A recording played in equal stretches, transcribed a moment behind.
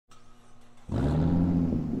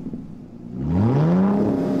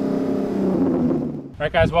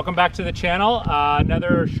Alright guys, welcome back to the channel.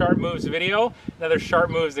 Another SHARPMOVES video, another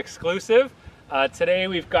SHARPMOVES exclusive. Today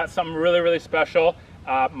we've got something really special.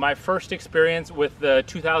 My first experience with the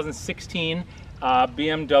 2016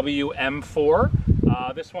 BMW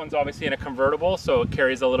M4. This one's obviously in a convertible, so it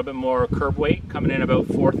carries a little bit more curb weight, coming in about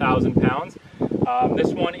 4,000 pounds.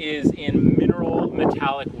 This one is in mineral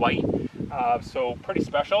metallic white, so pretty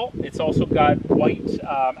special. It's also got white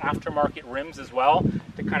aftermarket rims as well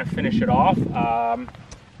to kind of finish it off.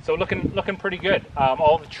 So looking pretty good.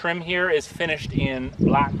 All the trim here is finished in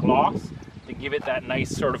black gloss to give it that nice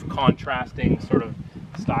sort of contrasting sort of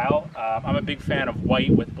style. I'm a big fan of white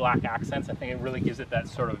with black accents. I think it really gives it that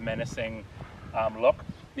sort of menacing look.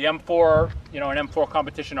 The M4, an M4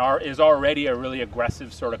 competition is already a really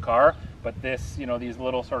aggressive sort of car, but this, these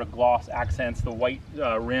little sort of gloss accents, the white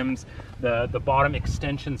rims, the bottom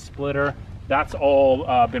extension splitter, that's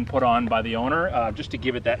all been put on by the owner just to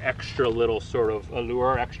give it that extra little sort of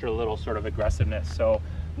allure, extra little sort of aggressiveness. So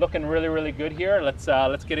looking really good here. Let's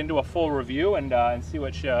get into a full review and see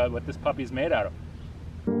what this puppy's made out of.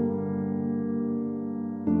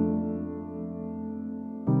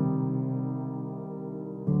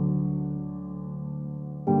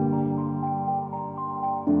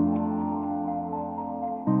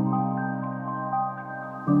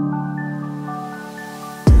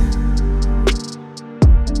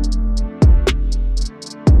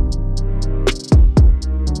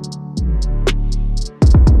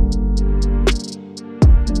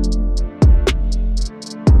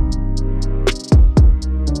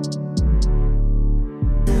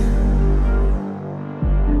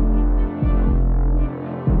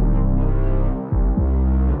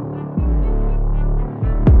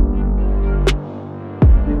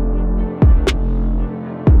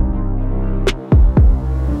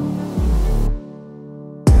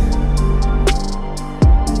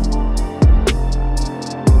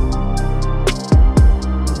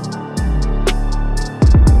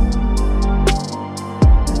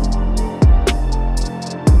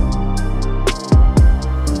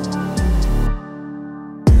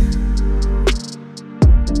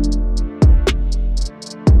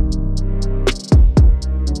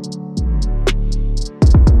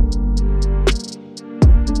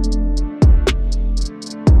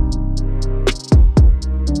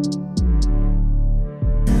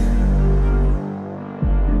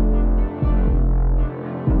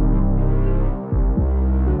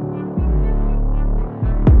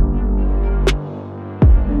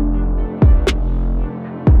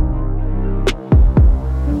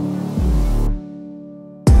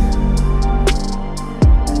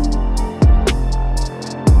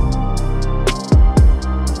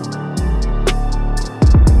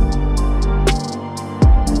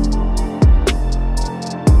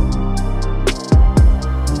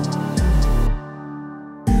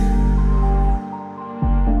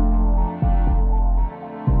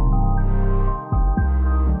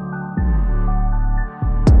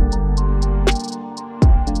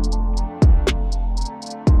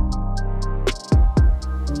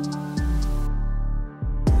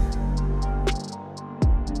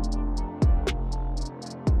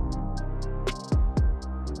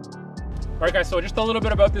 Alright guys, so just a little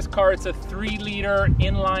bit about this car. It's a 3-liter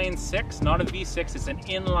inline 6, not a V6, it's an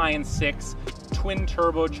inline 6 twin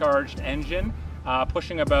turbocharged engine,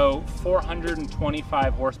 pushing about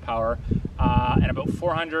 425 horsepower and about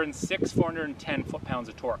 410 foot-pounds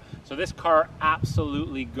of torque. So this car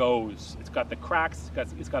absolutely goes. It's got the cracks,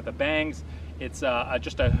 it's got the bangs. It's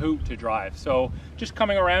just a hoot to drive. So just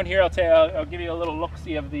coming around here, I'll give you a little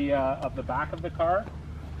look-see of the back of the car.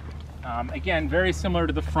 Again, very similar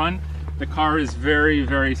to the front. The car is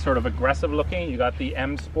very sort of aggressive looking. You got the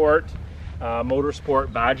M Sport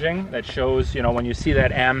Motorsport badging that shows, when you see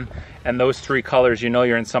that M and those 3 colors,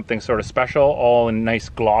 you're in something sort of special, all in nice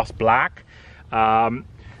gloss black.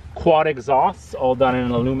 Quad exhausts, all done in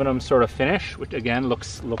an aluminum sort of finish, which again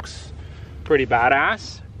looks pretty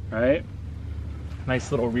badass, right?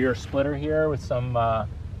 Nice little rear splitter here with some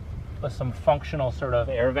functional sort of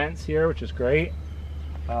air vents here, which is great.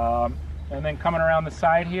 And then coming around the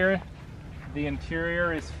side here, the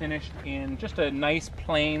interior is finished in just a nice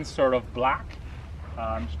plain sort of black,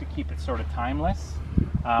 just to keep it sort of timeless.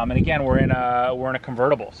 And again, we're in a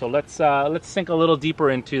convertible, so let's sink a little deeper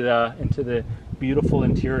into the beautiful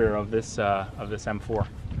interior of this M4. All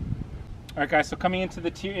right, guys. So coming into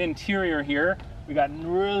the interior here, we got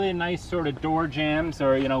really nice sort of door jambs,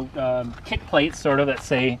 or kick plates sort of that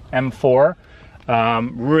say M4.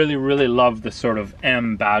 Really love the sort of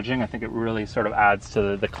M badging. I think it really sort of adds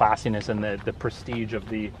to the classiness and the prestige of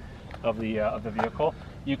the of the vehicle.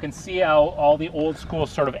 You can see how all the old school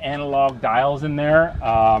sort of analog dials in there,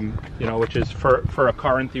 you know, which is for a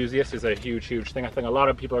car enthusiast is a huge thing. I think a lot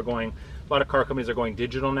of people are going, a lot of car companies are going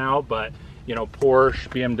digital now, but you know, Porsche,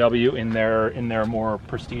 BMW in their more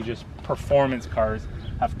prestigious performance cars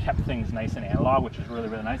have kept things nice and analog, which is really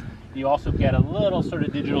nice. You also get a little sort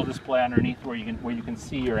of digital display underneath where you can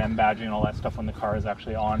see your M badging and all that stuff when the car is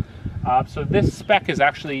actually on. So this car is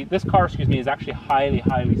actually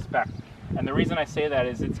highly spec'd. And the reason I say that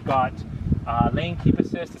is it's got lane keep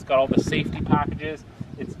assist, it's got all the safety packages,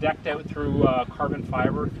 it's decked out through carbon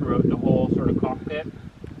fiber throughout the whole sort of cockpit,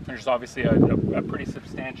 which is obviously a pretty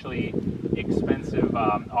substantially expensive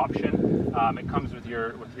option. It comes with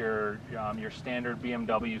your standard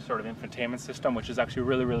BMW sort of infotainment system, which is actually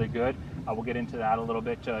really good. We'll get into that a little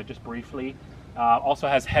bit just briefly. Also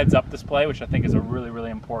has heads-up display, which I think is a really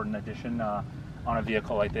important addition on a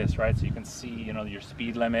vehicle like this, right? So you can see, you know, your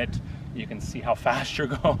speed limit, you can see how fast you're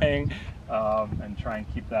going, and try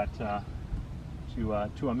and keep that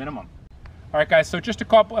to a minimum. All right, guys, so just a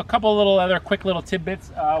couple little other quick little tidbits.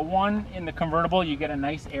 One, in the convertible, you get a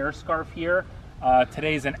nice air scarf here.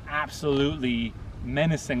 Today's an absolutely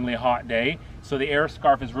menacingly hot day, so the air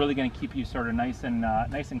scarf is really going to keep you sort of nice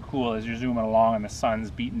and cool as you're zooming along and the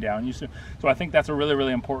sun's beating down you. So I think that's a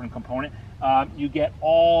really important component. You get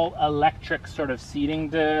all electric sort of seating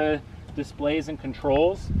displays and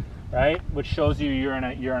controls, right, which shows you you're in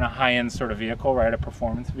a high-end sort of vehicle, right, a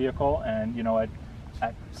performance vehicle. And you know, at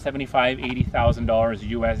 $75,000–$80,000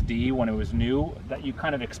 USD when it was new, that you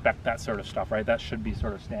kind of expect that sort of stuff, right? That should be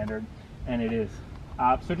sort of standard, and it is.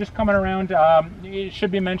 So just coming around, it should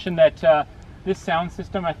be mentioned that this sound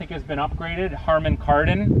system I think has been upgraded. Harman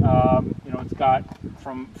Kardon, you know, it's got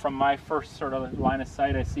from my first sort of line of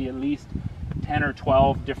sight, I see at least 10 or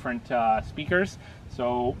 12 different speakers.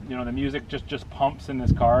 So you know, the music just pumps in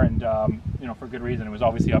this car, and you know, for good reason. It was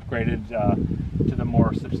obviously upgraded to the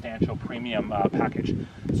more substantial premium package.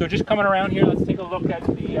 So just coming around here, let's take a look at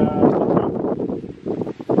the top.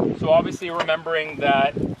 So obviously remembering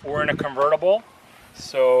that we're in a convertible,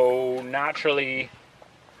 so naturally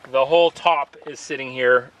the whole top is sitting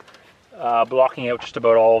here blocking out just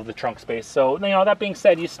about all of the trunk space. So you know, that being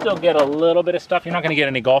said, you still get a little bit of stuff. You're not going to get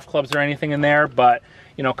any golf clubs or anything in there, but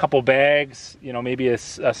you know, a couple bags, you know, maybe a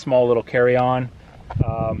small little carry-on,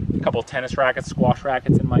 a couple tennis rackets, squash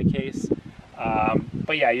rackets in my case.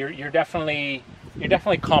 But yeah, you're definitely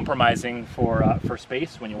compromising for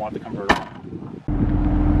space when you want the convertible.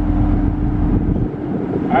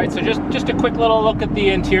 All right, so just a quick little look at the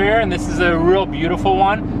interior, and this is a real beautiful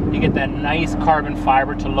one. You get that nice carbon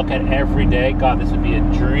fiber to look at every day. God, this would be a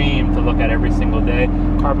dream to look at every single day.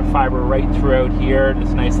 Carbon fiber right throughout here,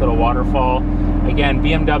 this nice little waterfall. Again,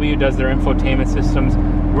 BMW does their infotainment systems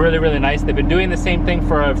really nice. They've been doing the same thing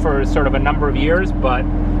for sort of a number of years, but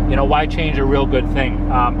you know, why change a real good thing?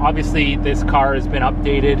 Obviously, this car has been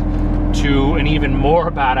updated to an even more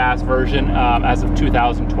badass version as of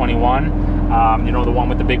 2021. You know, the one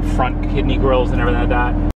with the big front kidney grills and everything like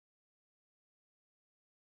that.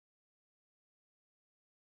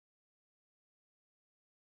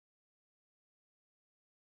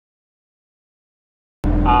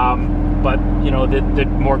 But you know, the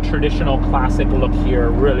more traditional classic look here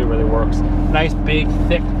really works. Nice big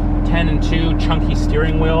thick 10-2 chunky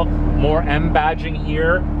steering wheel, more M badging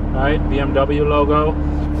here, right? BMW logo,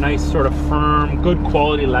 nice sort of firm, good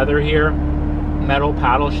quality leather here. Metal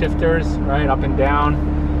paddle shifters, right, up and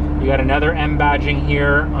down. You got another M badging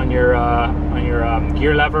here on your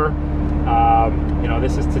gear lever. You know,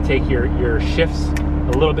 this is to take your shifts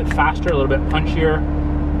a little bit faster, a little bit punchier.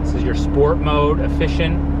 This is your sport mode,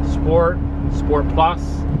 efficient, sport plus.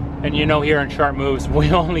 And you know, here in Sharp Moves,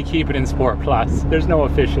 we only keep it in sport plus. There's no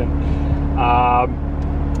efficient.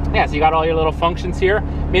 Yeah, so you got all your little functions here.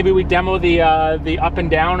 Maybe we demo the up and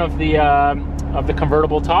down of the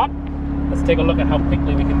convertible top. Let's take a look at how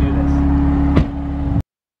quickly we can do this.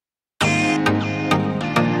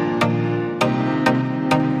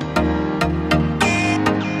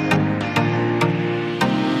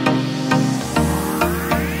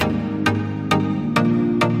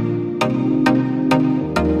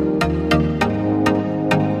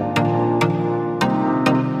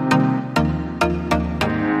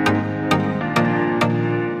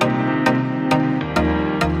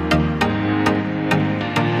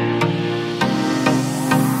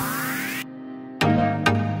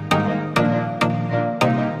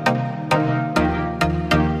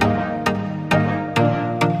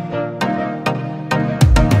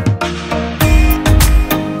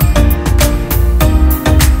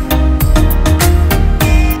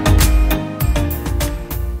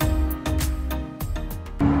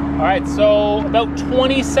 All right, so about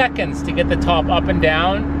 20 seconds to get the top up and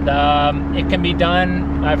down. It can be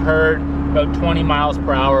done, I've heard, about 20 miles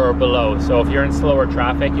per hour or below. So if you're in slower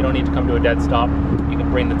traffic, you don't need to come to a dead stop. You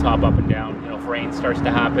can bring the top up and down. You know, if rain starts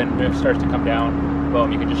to happen, if it starts to come down,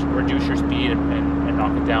 boom, you can just reduce your speed and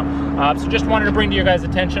knock it down. So just wanted to bring to your guys'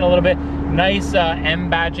 attention a little bit. Nice M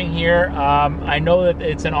badging here. I know that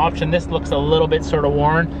it's an option. This looks a little bit sort of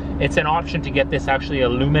worn. It's an option to get this actually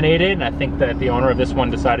illuminated, and I think that the owner of this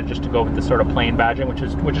one decided just to go with the sort of plain badging, which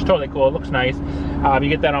is totally cool. It looks nice. You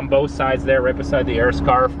get that on both sides there, right beside the air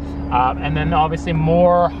scarf. And then obviously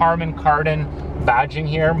more Harman Kardon badging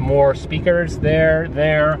here, more speakers there,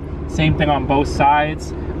 same thing on both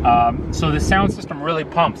sides. So the sound system really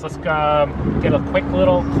pumps. Let's get a quick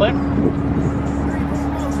little clip.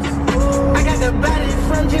 I got the body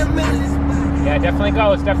from yeah, definitely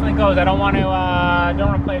goes, definitely goes. I don't want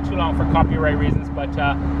to play it too long for copyright reasons, but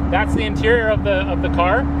that's the interior of the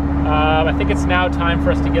car. I think it's now time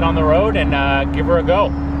for us to get on the road and give her a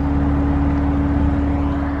go.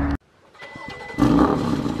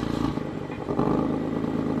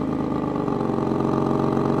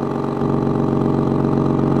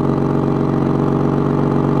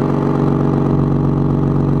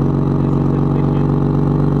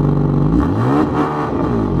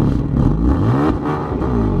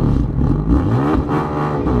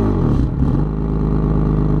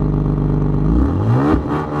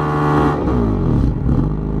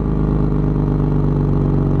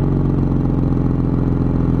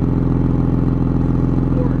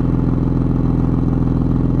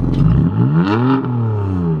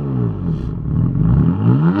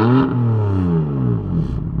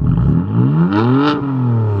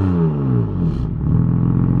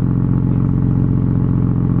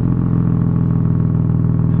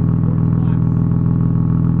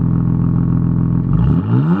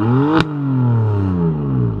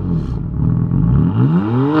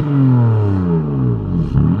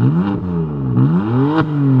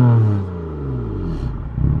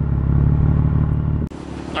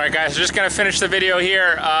 Alright guys, just gonna finish the video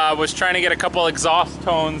here. Was trying to get a couple exhaust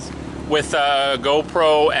tones with a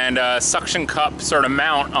GoPro and a suction cup sort of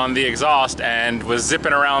mount on the exhaust, and was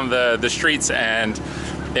zipping around the streets and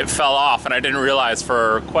it fell off, and I didn't realize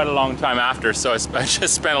for quite a long time after, so I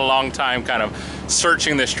just spent a long time kind of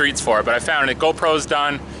searching the streets for it. But I found it. GoPro's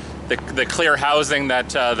done. The clear housing that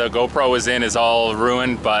the GoPro was in is all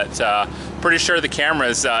ruined, but pretty sure the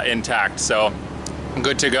camera's intact, so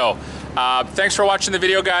good to go. Thanks for watching the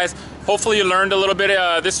video, guys. Hopefully you learned a little bit.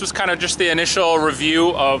 This was kind of just the initial review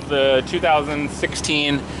of the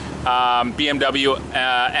 2016 BMW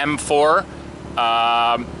M4.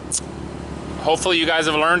 Hopefully you guys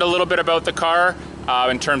have learned a little bit about the car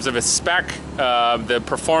in terms of its spec, the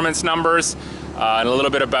performance numbers, and a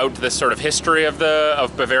little bit about the sort of history of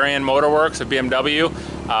Bavarian Motorworks, of BMW.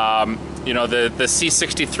 You know, the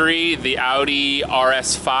C63, the Audi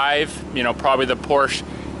RS5, you know, probably the Porsche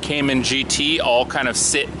Cayman GT all kind of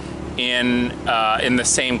sit in the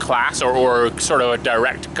same class, or sort of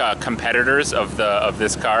direct competitors of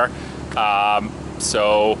this car.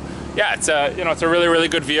 So yeah, it's a it's a really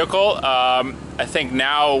good vehicle. I think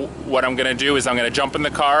now what I'm gonna do is I'm gonna jump in the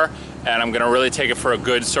car and I'm gonna really take it for a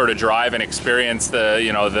good sort of drive and experience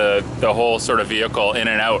the whole sort of vehicle in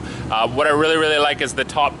and out. What I really like is the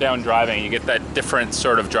top-down driving. You get that different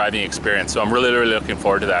sort of driving experience. So I'm really looking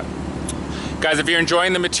forward to that. Guys, if you're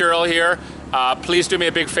enjoying the material here, please do me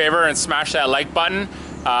a big favor and smash that like button,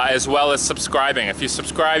 as well as subscribing. If you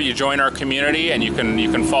subscribe, you join our community, and you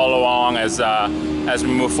can follow along as we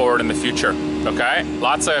move forward in the future. Okay,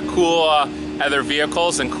 lots of cool other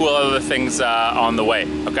vehicles and cool other things on the way.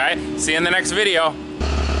 Okay, see you in the next video.